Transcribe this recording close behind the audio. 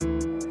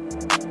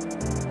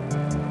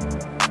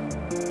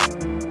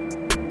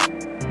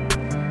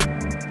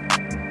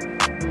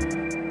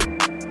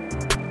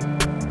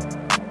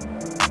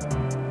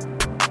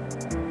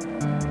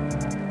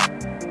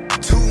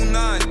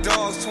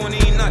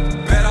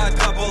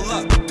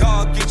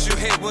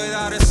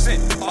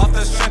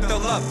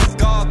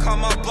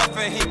called my bluff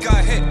and he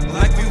got hit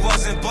like we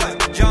wasn't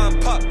but. Young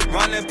pup,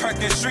 running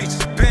Perkins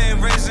streets,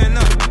 been raising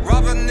up.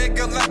 Rob a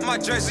nigga, left my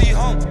jersey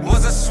home,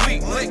 was a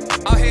sweet lick.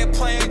 Out here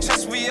playing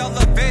chess, we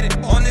elevated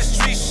on this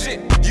street shit.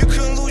 You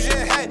can lose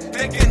your head,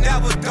 thinking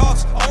that was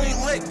dogs only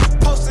lick.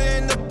 Posted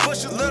in the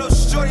bush, a little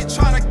shorty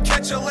trying to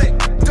catch a lick.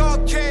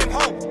 Dog came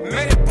home,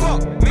 made it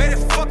buck, made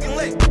it fucking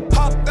lick.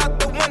 Popped out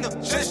the window,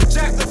 just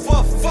jacked her for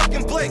a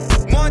fucking blick.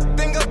 One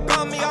thing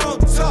about me, I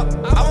don't talk,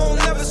 I won't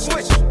never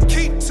switch.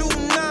 Keep 2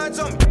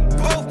 9s on me,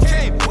 both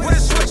came with a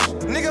switch.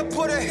 Nigga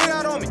put a hit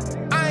out on me,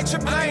 I ain't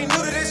trippin', I ain't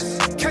new to this.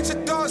 Catch a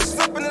dog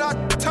slippin' and I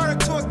turn it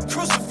to a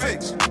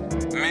crucifix.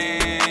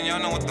 Man,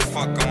 y'all know what the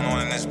fuck going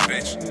on in this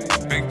bitch.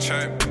 Big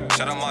chirp,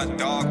 shout out my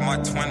dog, my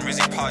twin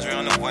Rizzy Padre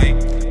on the way.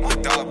 My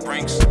dog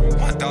Brinks,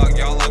 my dog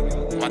Yalla,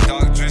 my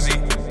dog Drizzy,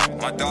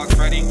 my dog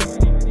Freddie,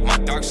 my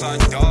dark side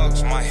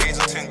dogs, my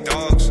Hazelton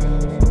dogs.